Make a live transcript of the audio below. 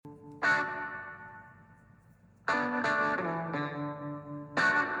Good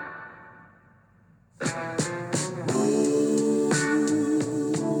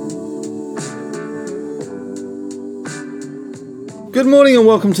morning and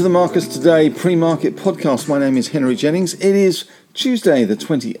welcome to the Marcus Today pre-market podcast. My name is Henry Jennings. It is Tuesday, the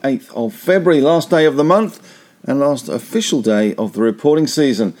 28th of February, last day of the month and last official day of the reporting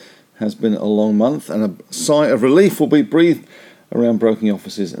season. Has been a long month and a sigh of relief will be breathed around broking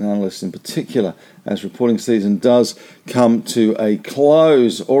offices and analysts in particular as reporting season does come to a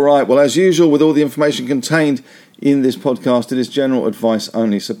close. All right, well, as usual, with all the information contained in this podcast, it is general advice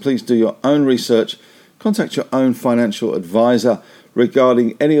only, so please do your own research, contact your own financial advisor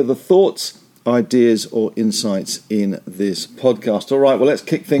regarding any of the thoughts, ideas or insights in this podcast. All right, well, let's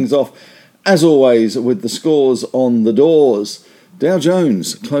kick things off, as always, with the scores on the doors. Dow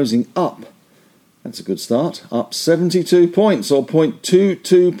Jones closing up. That's a good start. Up 72 points or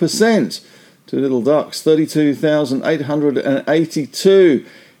 0.22%. Two little ducks, 32,882.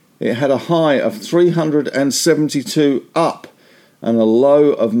 It had a high of 372 up and a low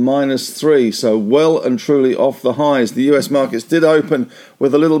of -3, so well and truly off the highs. The US markets did open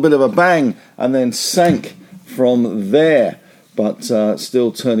with a little bit of a bang and then sank from there, but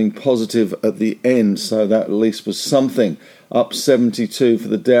still turning positive at the end, so that at least was something. Up 72 for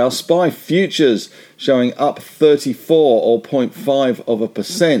the Dow. SPY futures showing up 34 or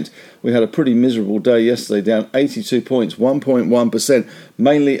 0.5%. We had a pretty miserable day yesterday, down 82 points, 1.1%,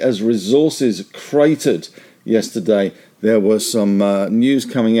 mainly as resources cratered yesterday. There was some news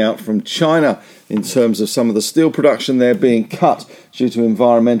coming out from China in terms of some of the steel production there being cut due to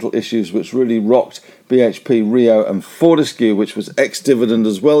environmental issues, which really rocked BHP, Rio and Fortescue, which was ex-dividend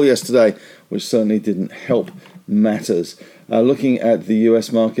as well yesterday, which certainly didn't help matters. Looking at the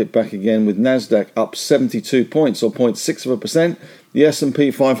US market, back again with Nasdaq up 72 points or 0.6%. The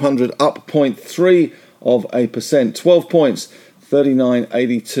S&P 500 up 0.3%, 12 points.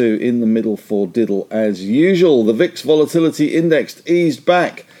 39.82 in the middle for diddle as usual. The VIX Volatility Index eased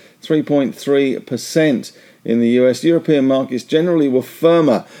back 3.3% in the US. European markets generally were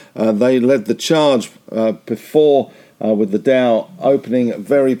firmer. They led the charge before with the Dow opening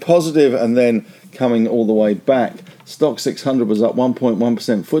very positive and then coming all the way back. Stock 600 was up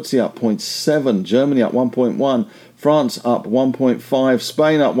 1.1%, FTSE up 0.7%, Germany up 1.1%, France up 1.5%,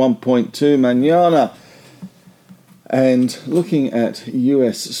 Spain up 1.2%, Manana. And looking at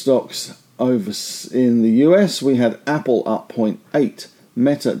US stocks over in the US, we had Apple up 0.8%,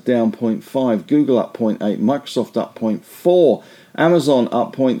 Meta down 0.5%, Google up 0.8%, Microsoft up 0.4%, Amazon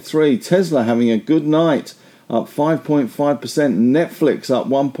up 0.3%, Tesla having a good night, up 5.5%, Netflix up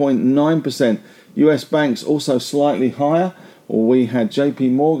 1.9%, US banks also slightly higher. We had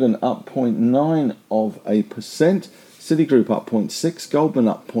JP Morgan up 0.9%, Citigroup up 0.6%, Goldman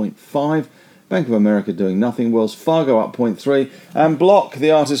up 0.5%, Bank of America doing nothing, Wells Fargo up 0.3%, and Block,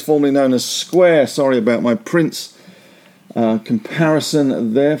 the artist formerly known as Square, sorry about my Prince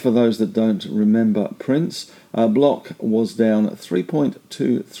comparison there for those that don't remember Prince, Block was down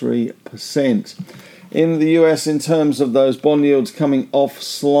 3.23%. In the US, in terms of those bond yields coming off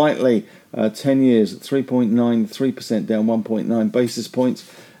slightly, 10 years at 3.93%, down 1.9 basis points,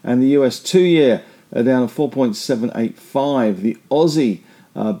 and the US 2-year down at 4.785. The Aussie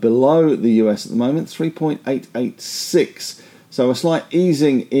below the US at the moment, 3.886. So a slight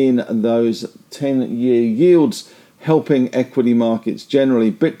easing in those 10-year yields, helping equity markets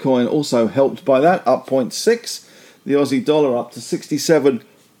generally. Bitcoin also helped by that, up 0.6. The Aussie dollar up to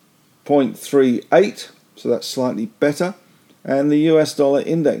 67.38, so that's slightly better. And the US dollar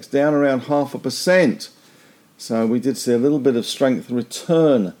index down around 0.5%. So we did see a little bit of strength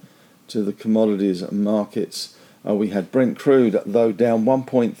return to the commodities markets. We had Brent crude, though, down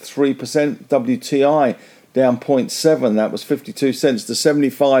 1.3%. WTI down 0.7%. That was 52 cents to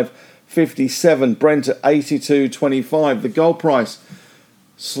 75.57. Brent at 82.25. The gold price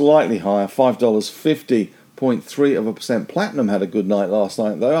slightly higher, $5.50, 0.3%. Platinum had a good night last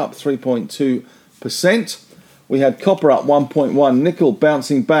night, though, up 3.2%. We had copper up 1.1%. Nickel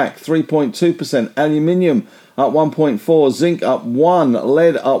bouncing back 3.2%. Aluminium up 1.4%. Zinc up 1%.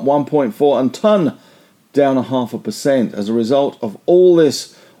 Lead up 1.4%. And ton down 0.5% as a result of all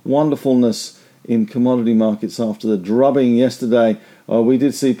this wonderfulness in commodity markets after the drubbing yesterday. We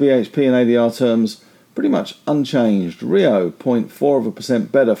did see BHP and ADR terms pretty much unchanged. Rio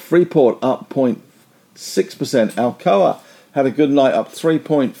 0.4% better. Freeport up 0.6%. Alcoa had a good night, up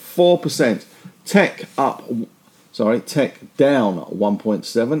 3.4%. Tech down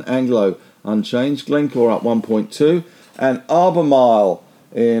 1.7%. Anglo unchanged. Glencore up 1.2%. And Albemarle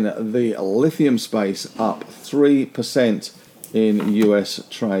in the lithium space up 3% in US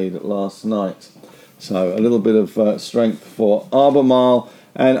trade last night. So a little bit of strength for Albemarle.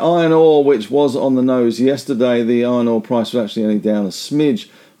 And iron ore, which was on the nose yesterday, the iron ore price was actually only down a smidge,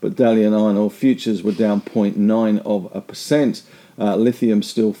 but Dalian iron ore futures were down 0.9%. Lithium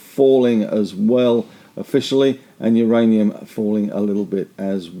still falling as well officially, and uranium falling a little bit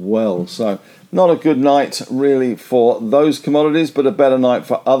as well. So not a good night really for those commodities, but a better night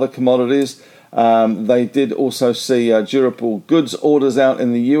for other commodities. They did also see durable goods orders out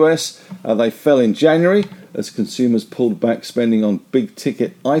in the US. They fell in January as consumers pulled back spending on big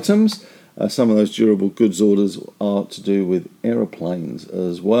ticket items. Some of those durable goods orders are to do with aeroplanes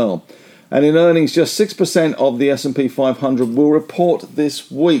as well. And in earnings, just 6% of the S&P 500 will report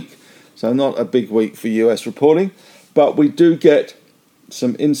this week. So not a big week for US reporting, but we do get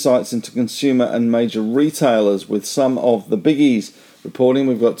some insights into consumer and major retailers with some of the biggies reporting.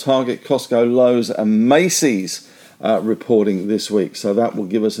 We've got Target, Costco, Lowe's and Macy's reporting this week. So that will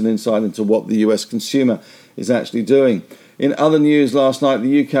give us an insight into what the US consumer is actually doing. In other news last night,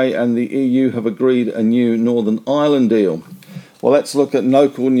 the UK and the EU have agreed a new Northern Ireland deal. Well, let's look at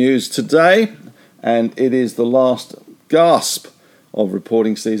local news today, and it is the last gasp of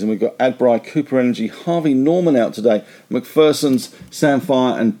reporting season. We've got Adbri, Cooper Energy, Harvey Norman out today, McPherson's,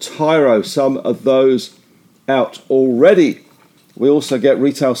 Samfire and Tyro, some of those out already. We also get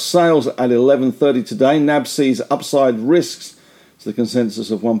retail sales at 11:30 today. NAB sees upside risks to the consensus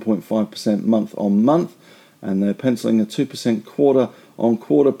of 1.5% month on month, and they're penciling a 2%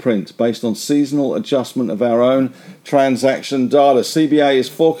 quarter-on-quarter print based on seasonal adjustment of our own transaction data. CBA is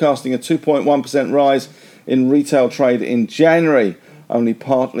forecasting a 2.1% rise in retail trade in January, only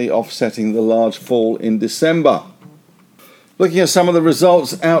partly offsetting the large fall in December. Looking at some of the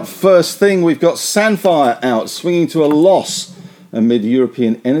results out first thing, we've got Samfire out, swinging to a loss amid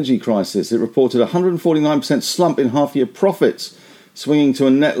European energy crisis. It reported a 149% slump in half-year profits, swinging to a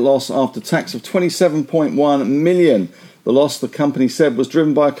net loss after tax of $27.1 million. The loss, the company said, was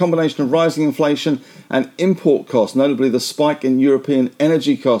driven by a combination of rising inflation and import costs, notably the spike in European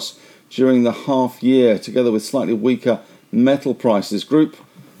energy costs during the half year, together with slightly weaker metal prices. Group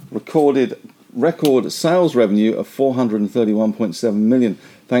recorded record sales revenue of $431.7 million,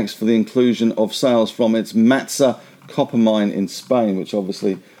 thanks for the inclusion of sales from its Matsa copper mine in Spain, which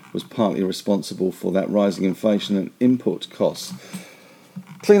obviously was partly responsible for that rising inflation and input costs.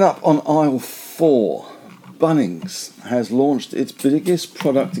 Clean up on aisle 4. Bunnings has launched its biggest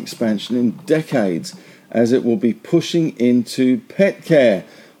product expansion in decades, as it will be pushing into pet care,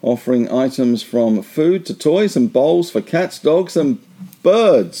 offering items from food to toys and bowls for cats, dogs and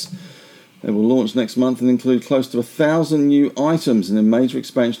birds. They will launch next month and include close to 1,000 new items and a major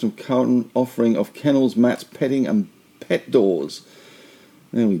expansion of current offering of kennels, mats, petting and pet doors.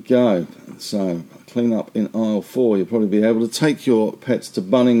 There we go. So clean up in aisle 4. You'll probably be able to take your pets to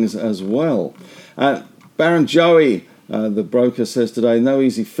Bunnings as well. Barrenjoey, the broker, says today, no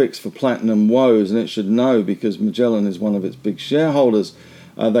easy fix for platinum woes, and it should know because Magellan is one of its big shareholders.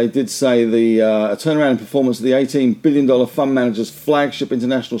 They did say the turnaround in performance of the $18 billion fund manager's flagship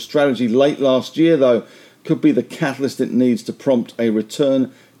international strategy late last year, though, could be the catalyst it needs to prompt a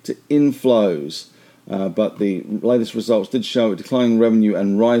return to inflows. But the latest results did show a declining revenue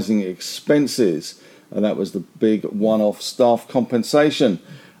and rising expenses. That was the big one-off staff compensation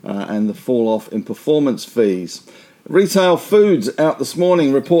and the fall-off in performance fees. Retail Foods out this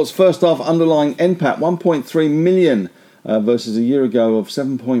morning reports first half underlying NPAT 1.3 million versus a year ago of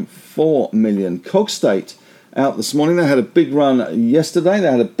 7.4 million. Cogstate out this morning. They had a big run yesterday.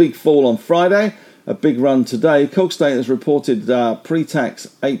 They had a big fall on Friday, a big run today. Cogstate has reported pre-tax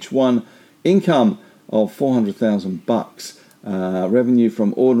H1 income of $400,000. Revenue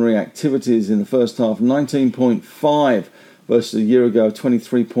from ordinary activities in the first half 19.5 versus a year ago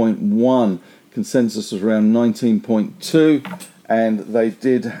 23.1. Consensus was around 19.2, and they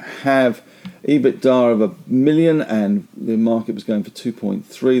did have EBITDA of $1 million, and the market was going for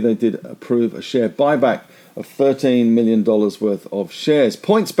 2.3. They did approve a share buyback of $13 million worth of shares.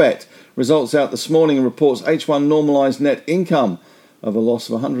 PointsBet results out this morning and reports H1 normalised net income of a loss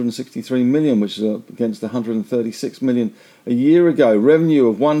of $163 million, which is against $136 million a year ago. Revenue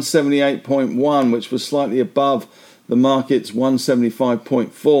of $178.1, which was slightly above the market's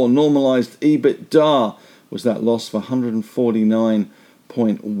 $175.4. Normalised EBITDA was that loss for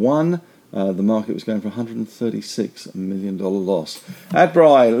 $149.1. The market was going for $136 million loss.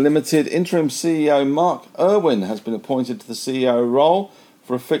 Adbri Limited interim CEO Mark Irwin has been appointed to the CEO role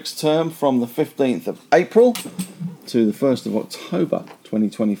for a fixed term from the 15th of April to the 1st of October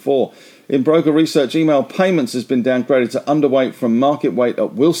 2024. In broker research, Email Payments has been downgraded to underweight from market weight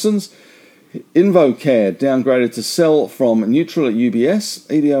at Wilson's. Invocare downgraded to sell from neutral at UBS.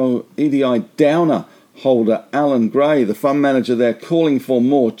 EDI Downer holder Alan Gray, the fund manager there, calling for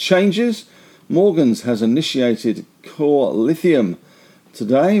more changes. Morgans has initiated Core Lithium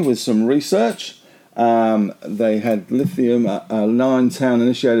today with some research. They had Lithium, Liontown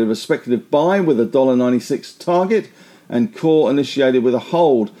initiated a speculative buy with a $1.96 target, and Core initiated with a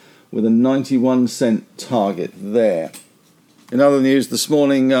hold with a 91-cent target there. In other news this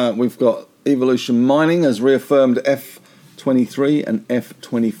morning, we've got Evolution Mining has reaffirmed F23 and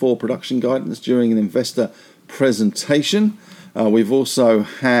F24 production guidance during an investor presentation. We've also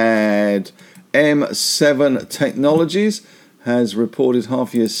had M7 Technologies has reported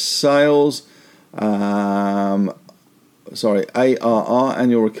half-year sales, ARR,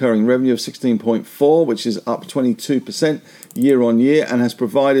 annual recurring revenue of 16.4, which is up 22% year on year, and has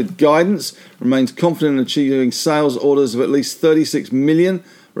provided guidance, remains confident in achieving sales orders of at least 36 million,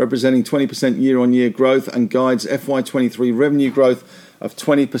 representing 20% year-on-year growth, and guides FY23 revenue growth of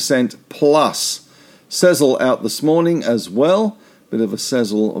 20% plus. Sezzle out this morning as well. A bit of a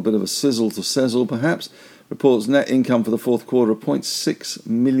sizzle to Sezzle perhaps. Reports net income for the fourth quarter of 0.6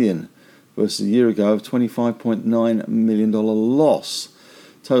 million versus a year ago of $25.9 million loss.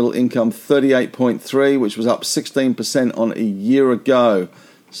 Total income 38.3, which was up 16% on a year ago.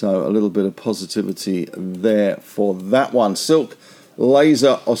 So a little bit of positivity there for that one. Silk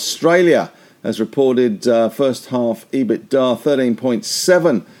Laser Australia has reported first half EBITDA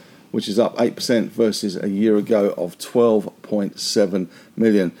 13.7, which is up 8% versus a year ago of 12.7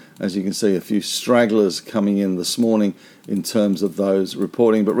 million. As you can see, a few stragglers coming in this morning in terms of those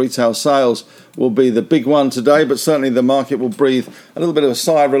reporting. But retail sales will be the big one today, but certainly the market will breathe a little bit of a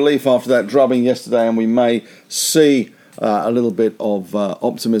sigh of relief after that drubbing yesterday, and we may see a little bit of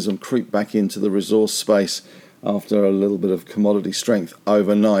optimism creep back into the resource space after a little bit of commodity strength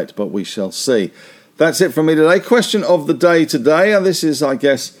overnight, but we shall see. That's it from me today. Question of the day today, and this is, I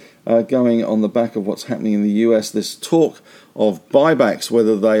guess, going on the back of what's happening in the US, this talk of buybacks,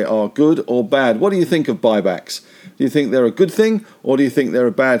 whether they are good or bad. What do you think of buybacks? Do you think they're a good thing, or do you think they're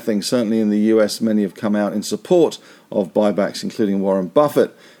a bad thing? Certainly in the US, many have come out in support of buybacks, including Warren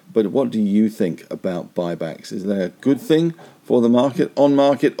Buffett. But what do you think about buybacks? Is they a good thing for the market,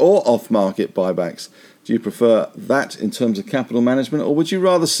 on-market or off-market buybacks? Do you prefer that in terms of capital management, or would you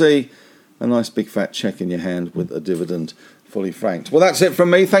rather see a nice big fat cheque in your hand with a dividend fully franked? Well, that's it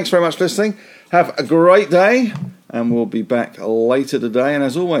from me. Thanks very much for listening. Have a great day, and we'll be back later today. And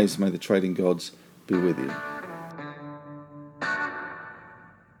as always, may the trading gods be with you.